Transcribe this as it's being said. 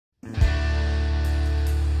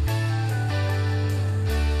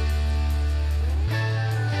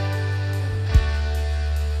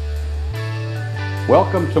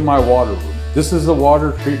Welcome to my water room. This is the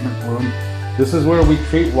water treatment room. This is where we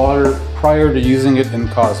treat water prior to using it in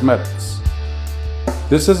cosmetics.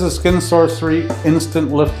 This is a Skin Sorcery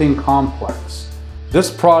Instant Lifting Complex.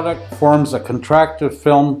 This product forms a contractive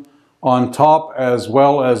film on top as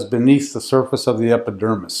well as beneath the surface of the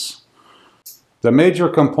epidermis. The major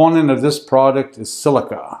component of this product is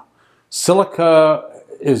silica. Silica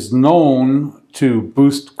is known to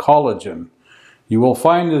boost collagen. You will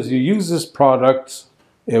find as you use this product,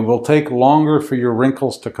 it will take longer for your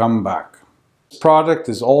wrinkles to come back. This product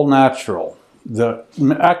is all natural. The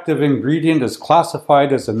active ingredient is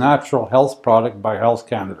classified as a natural health product by Health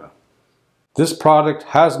Canada. This product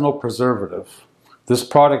has no preservative. This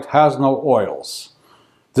product has no oils.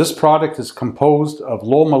 This product is composed of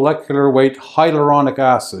low molecular weight hyaluronic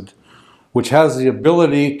acid, which has the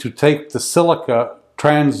ability to take the silica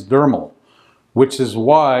transdermal, which is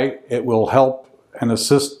why it will help and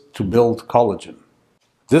assist to build collagen.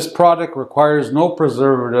 This product requires no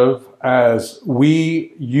preservative as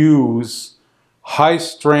we use high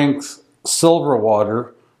strength silver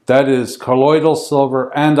water, that is colloidal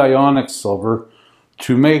silver and ionic silver,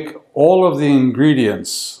 to make all of the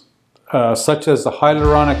ingredients such as the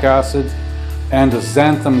hyaluronic acid and the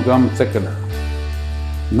xanthan gum thickener.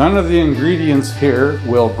 None of the ingredients here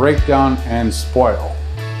will break down and spoil,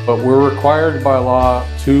 but we're required by law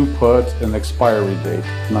to put an expiry date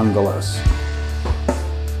nonetheless.